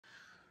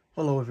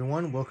Hello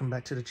everyone, welcome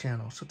back to the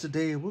channel. So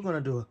today we're going to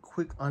do a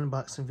quick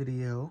unboxing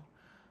video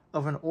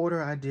of an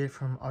order I did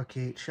from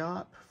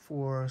Arcadeshock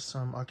for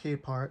some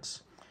arcade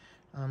parts,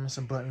 and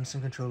some buttons,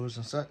 some controllers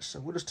and such. So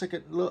we'll just take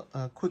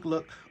a quick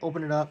look,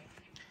 open it up,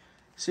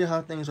 see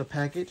how things are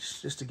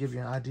packaged, just to give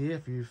you an idea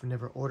if you've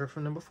never ordered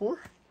from them before,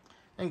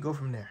 and go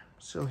from there.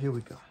 So here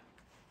we go.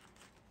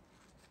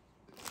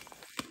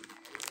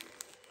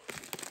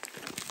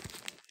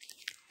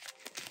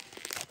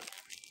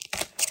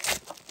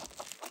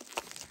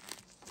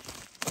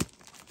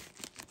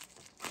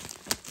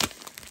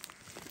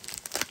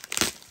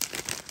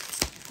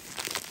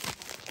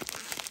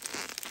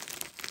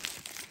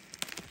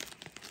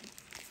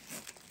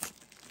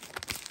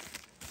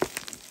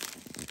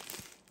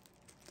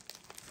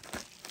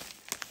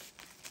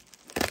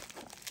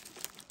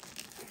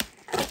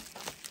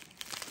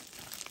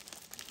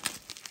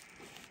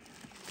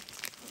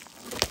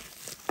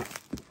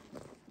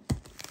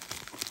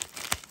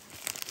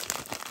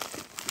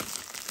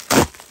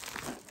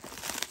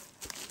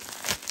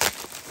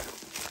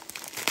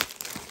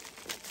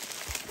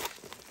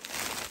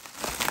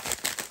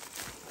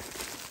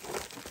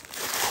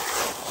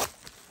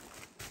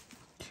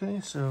 Okay,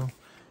 so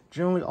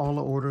generally all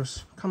the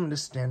orders come in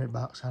this standard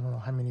box. I don't know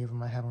how many of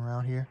them I have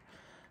around here,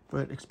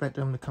 but expect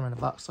them to come in a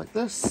box like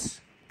this,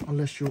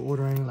 unless you're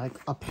ordering like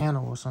a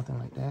panel or something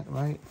like that,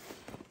 right?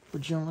 But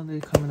generally they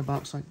come in a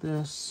box like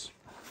this.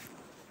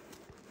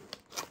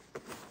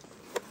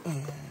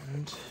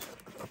 And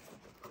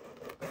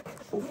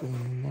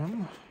opening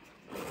them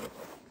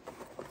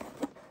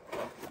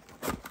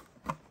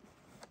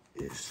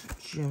is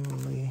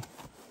generally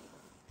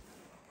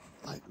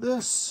like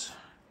this.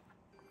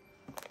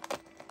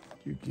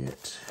 You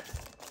get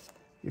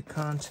your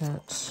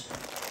contents.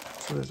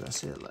 So as I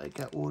said, like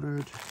I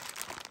ordered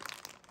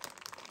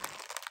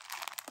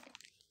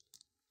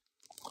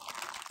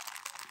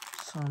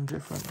some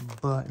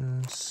different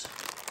buttons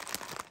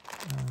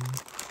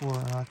for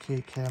an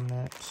arcade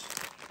cabinet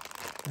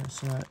and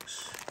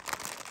such.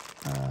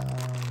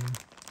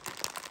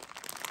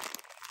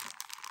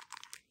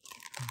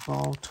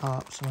 Ball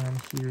tops are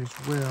in here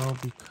as well,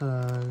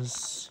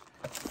 because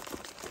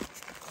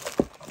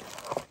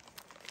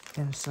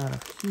inside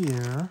of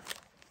here,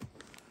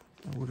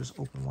 and we'll just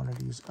open one of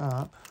these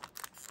up.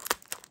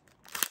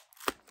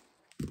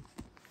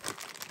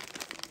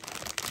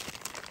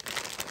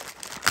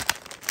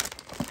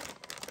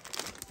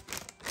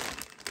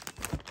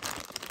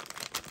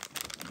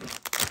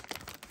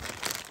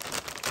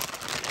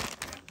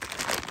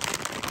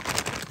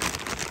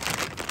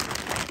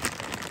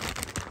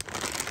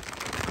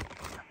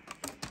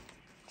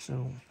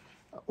 So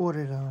I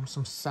ordered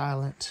some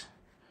silent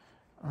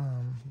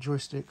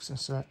joysticks and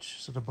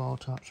such, so the ball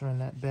tops are in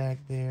that bag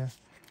there.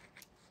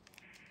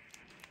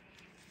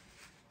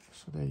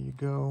 So there you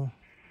go.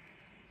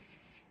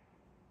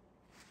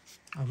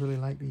 I really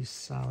like these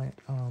silent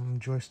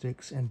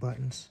joysticks and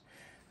buttons.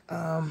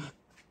 Some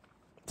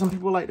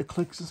people like the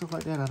clicks and stuff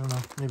like that. I don't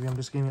know, maybe I'm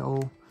just getting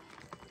old,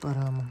 but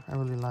I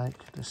really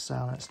like the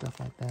silent stuff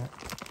like that.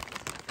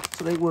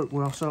 So they work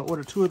well. So I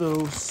ordered 2 of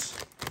those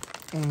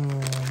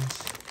and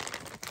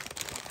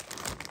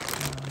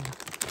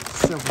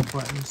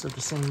several buttons of the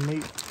same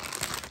make,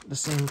 the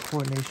same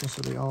coordination, so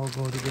they all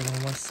go together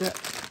in one set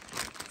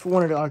for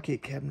one of the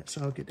arcade cabinets.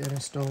 So I'll get that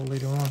installed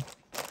later on.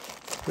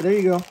 But there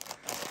you go.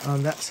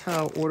 That's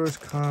how orders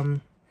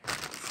come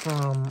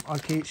from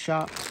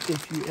Arcadeshock.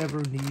 If you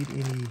ever need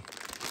any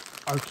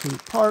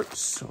arcade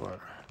parts or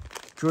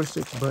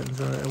joysticks, buttons,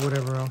 or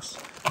whatever else,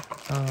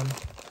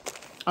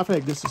 I've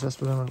had good success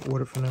with them. I've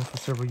ordered from them for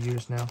several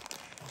years now.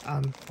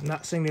 I'm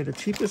not saying they're the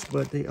cheapest,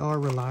 but they are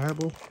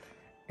reliable.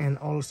 And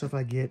all the stuff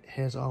I get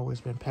has always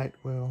been packed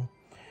well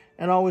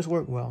and always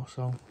worked well.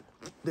 So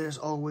there's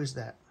always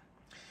that.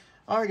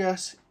 Alright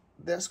guys,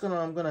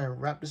 I'm gonna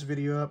wrap this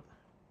video up.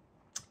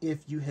 If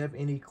you have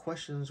any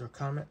questions or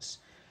comments,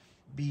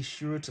 be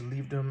sure to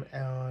leave them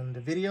on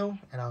the video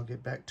and I'll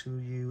get back to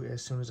you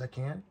as soon as I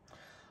can.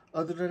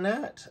 Other than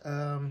that,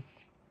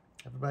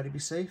 everybody be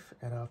safe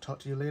and I'll talk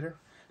to you later.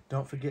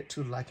 Don't forget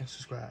to like and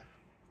subscribe.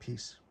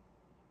 Peace.